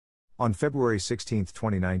On February 16,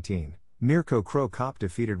 2019, Mirko Cro Cop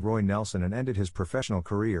defeated Roy Nelson and ended his professional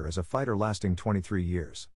career as a fighter lasting 23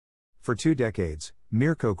 years. For 2 decades,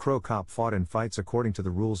 Mirko Cro Cop fought in fights according to the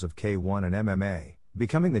rules of K-1 and MMA,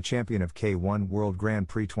 becoming the champion of K-1 World Grand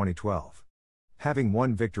Prix 2012. Having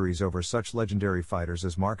won victories over such legendary fighters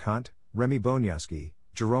as Mark Hunt, Remy Bonjasky,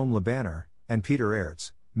 Jerome and Peter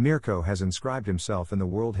Aerts, Mirko has inscribed himself in the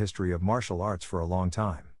world history of martial arts for a long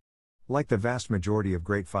time. Like the vast majority of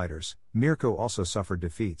great fighters, Mirko also suffered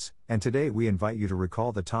defeats, and today we invite you to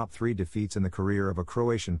recall the top 3 defeats in the career of a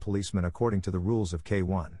Croatian policeman according to the rules of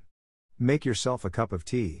K-1. Make yourself a cup of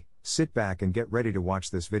tea, sit back and get ready to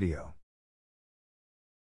watch this video.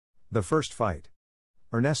 The first fight.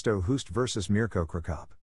 Ernesto Hoost vs Mirko Cro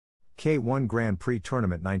Cop. K-1 Grand Prix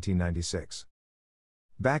Tournament 1996.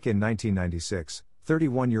 Back in 1996,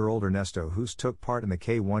 31-year-old Ernesto Hoost took part in the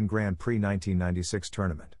K-1 Grand Prix 1996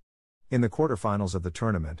 tournament. In the quarterfinals of the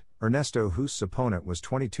tournament, Ernesto Hoost's opponent was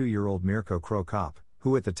 22-year-old Mirko Cro Cop,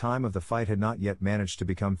 who at the time of the fight had not yet managed to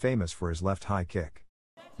become famous for his left high kick.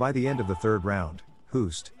 By the end of the third round,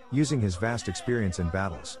 Hoost, using his vast experience in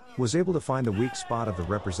battles, was able to find the weak spot of the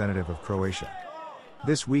representative of Croatia.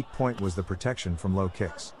 This weak point was the protection from low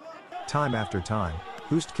kicks. Time after time,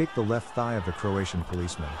 Hoost kicked the left thigh of the Croatian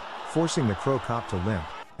policeman, forcing the Cro Cop to limp,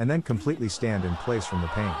 and then completely stand in place from the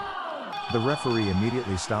pain. The referee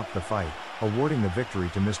immediately stopped the fight, awarding the victory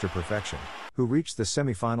to Mr. Perfection, who reached the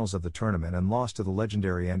semifinals of the tournament and lost to the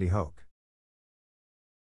legendary Andy Hoke.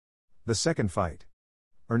 The second fight.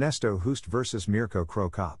 Ernesto Hoost vs Mirko Cro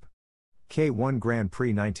Cop. K-1 Grand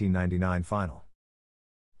Prix 1999 final.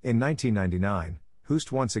 In 1999,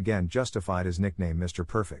 Hoost once again justified his nickname Mr.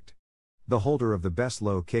 Perfect. The holder of the best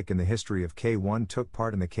low kick in the history of K-1 took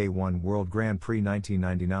part in the K-1 World Grand Prix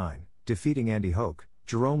 1999, defeating Andy Hoke,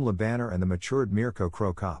 Jerome and the matured Mirko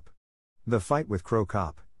Cro Cop. The fight with Cro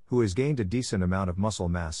Cop, who has gained a decent amount of muscle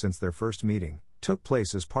mass since their first meeting, took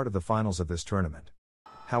place as part of the finals of this tournament.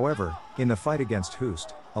 However, in the fight against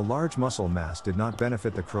Hoost, a large muscle mass did not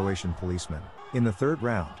benefit the Croatian policeman. In the third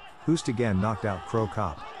round, Hoost again knocked out Cro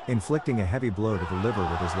Cop, inflicting a heavy blow to the liver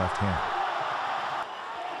with his left hand.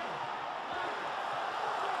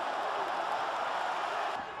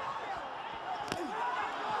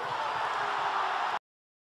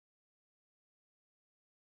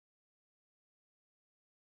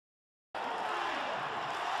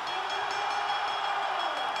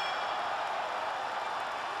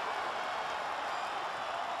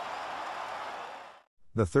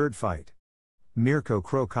 The third fight. Mirko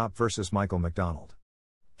Cro Cop vs Michael McDonald.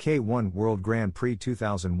 K-1 World Grand Prix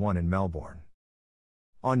 2001 in Melbourne.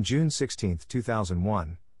 On June 16,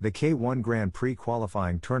 2001, the K-1 Grand Prix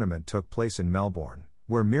qualifying tournament took place in Melbourne,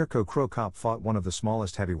 where Mirko Cro Cop fought one of the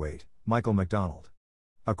smallest heavyweight, Michael McDonald.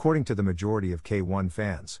 According to the majority of K-1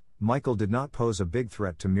 fans, Michael did not pose a big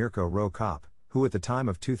threat to Mirko Cro Cop, who at the time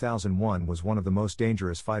of 2001 was one of the most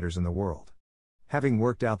dangerous fighters in the world. Having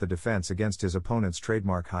worked out the defense against his opponent's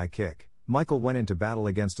trademark high kick, Michael went into battle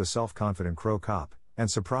against a self-confident Cro Cop,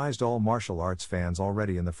 and surprised all martial arts fans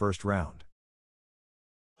already in the first round.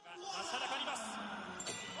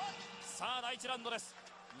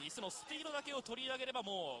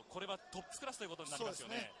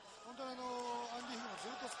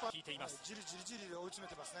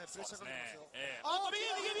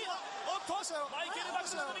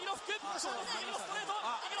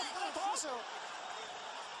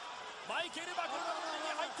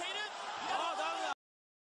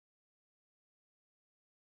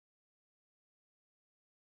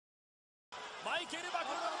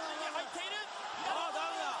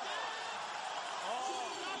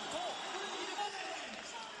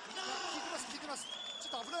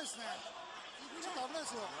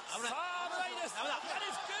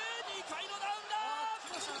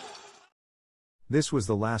 This was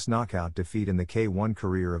the last knockout defeat in the K-1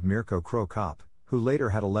 career of Mirko Cro Cop, who later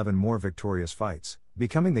had 11 more victorious fights,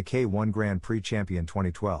 becoming the K-1 Grand Prix champion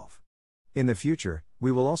 2012. In the future,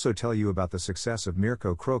 we will also tell you about the success of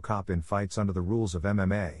Mirko Cro Cop in fights under the rules of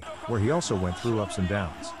MMA, where he also went through ups and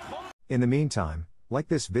downs. In the meantime, like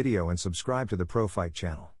this video and subscribe to the Pro Fight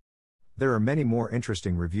channel. There are many more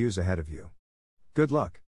interesting reviews ahead of you. Good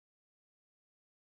luck!